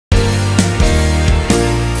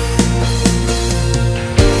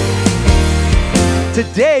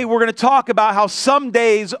Today, we're going to talk about how some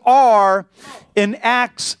days are an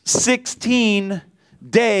Acts 16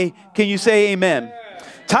 day. Can you say amen?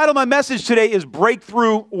 Title of my message today is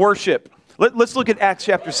Breakthrough Worship. Let's look at Acts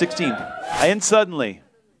chapter 16. And suddenly,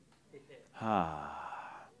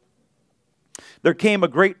 there came a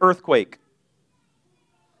great earthquake,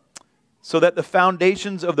 so that the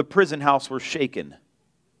foundations of the prison house were shaken.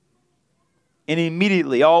 And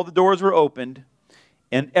immediately all the doors were opened,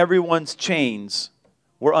 and everyone's chains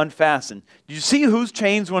were unfastened. Did you see whose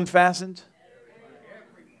chains were unfastened?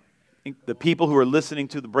 The people who are listening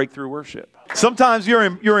to the breakthrough worship. Sometimes you're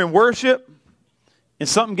in worship, and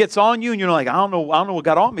something gets on you, and you're like, I don't know what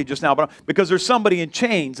got on me just now, but because there's somebody in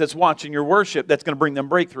chains that's watching your worship that's going to bring them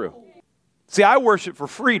breakthrough. See, I worship for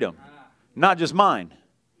freedom, not just mine.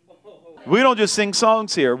 We don't just sing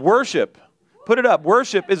songs here. Worship, put it up.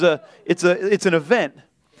 Worship is it's an event.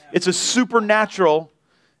 It's a supernatural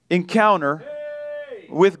encounter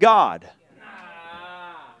with God.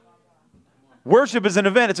 Worship is an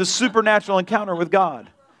event. It's a supernatural encounter with God.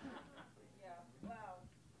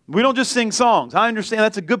 We don't just sing songs. I understand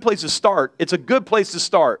that's a good place to start. It's a good place to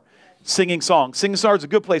start, singing songs. Singing songs is a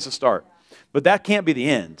good place to start. But that can't be the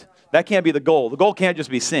end. That can't be the goal. The goal can't just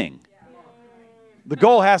be sing. The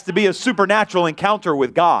goal has to be a supernatural encounter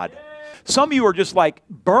with God. Some of you are just like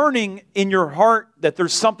burning in your heart that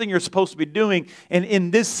there's something you're supposed to be doing. And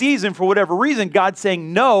in this season, for whatever reason, God's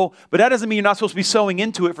saying no, but that doesn't mean you're not supposed to be sowing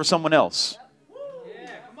into it for someone else.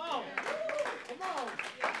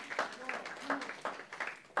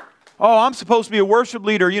 Oh, I'm supposed to be a worship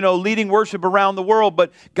leader, leading worship around the world,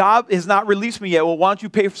 but God has not released me yet. Well, why don't you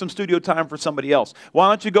pay for some studio time for somebody else? Why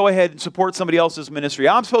don't you go ahead and support somebody else's ministry?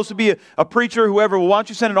 I'm supposed to be a preacher, whoever. Well, why don't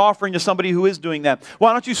you send an offering to somebody who is doing that?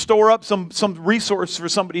 Why don't you store up some resource for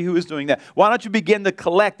somebody who is doing that? Why don't you begin to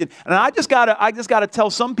collect it? And I just gotta tell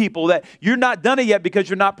some people that you're not done it yet because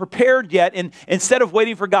you're not prepared yet. And instead of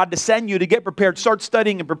waiting for God to send you to get prepared, start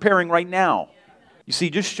studying and preparing right now. You see,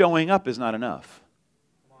 just showing up is not enough.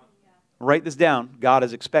 Write this down. God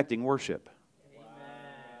is expecting worship. Amen.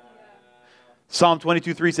 Psalm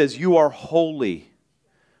 22:3 says, "You are holy,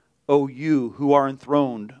 O you who are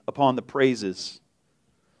enthroned upon the praises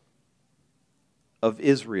of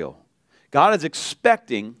Israel." God is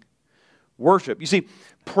expecting worship. You see,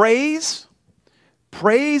 praise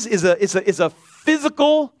is a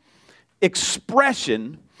physical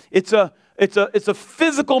expression. It's a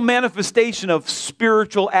physical manifestation of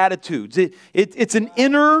spiritual attitudes. It's an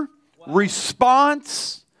inner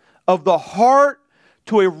response of the heart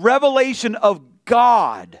to a revelation of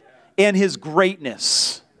God and His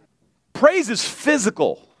greatness. Praise is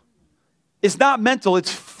physical. It's not mental,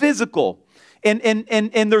 it's physical. And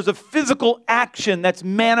there's a physical action that's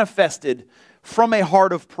manifested from a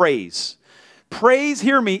heart of praise. Praise,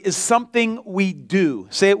 hear me, is something we do.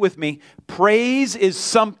 Say it with me. Praise is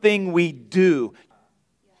something we do.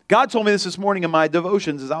 God told me this morning in my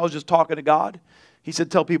devotions as I was just talking to God. He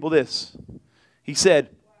said, tell people this. He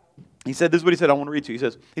said, this is what he said. I want to read to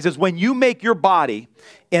you. He says, when you make your body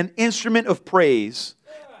an instrument of praise,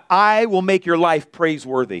 I will make your life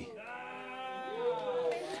praiseworthy.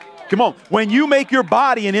 Come on. When you make your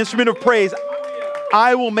body an instrument of praise,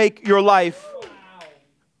 I will make your life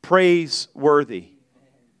praiseworthy.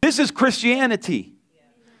 This is Christianity.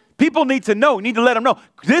 People need to know, need to let them know.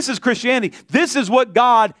 This is Christianity. This is what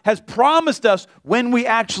God has promised us when we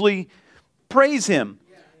actually praise Him.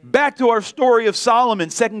 Back to our story of Solomon,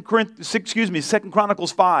 2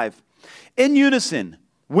 Chronicles 5. In unison,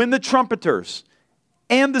 when the trumpeters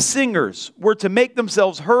and the singers were to make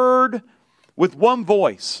themselves heard with one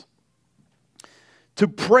voice, to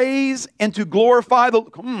praise and to glorify the...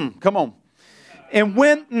 come on. And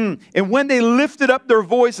when they lifted up their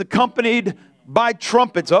voice accompanied by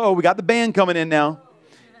trumpets... Oh, we got the band coming in now.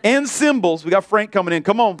 And cymbals. We got Frank coming in.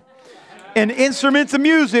 Come on. And instruments of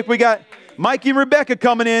music. We got Mikey and Rebecca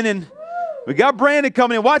coming in, and we got Brandon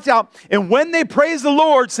coming in. Watch out. And when they praise the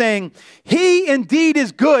Lord, saying, He indeed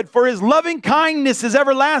is good, for His loving kindness is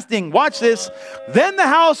everlasting. Watch this. Then the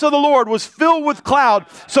house of the Lord was filled with cloud,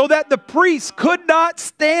 so that the priests could not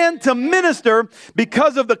stand to minister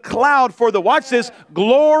because of the cloud. For the, watch this,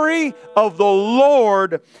 glory of the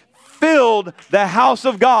Lord filled the house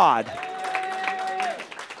of God.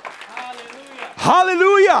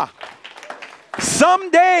 Hallelujah. Some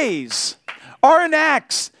days are an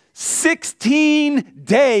Acts 16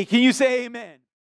 day. Can you say amen?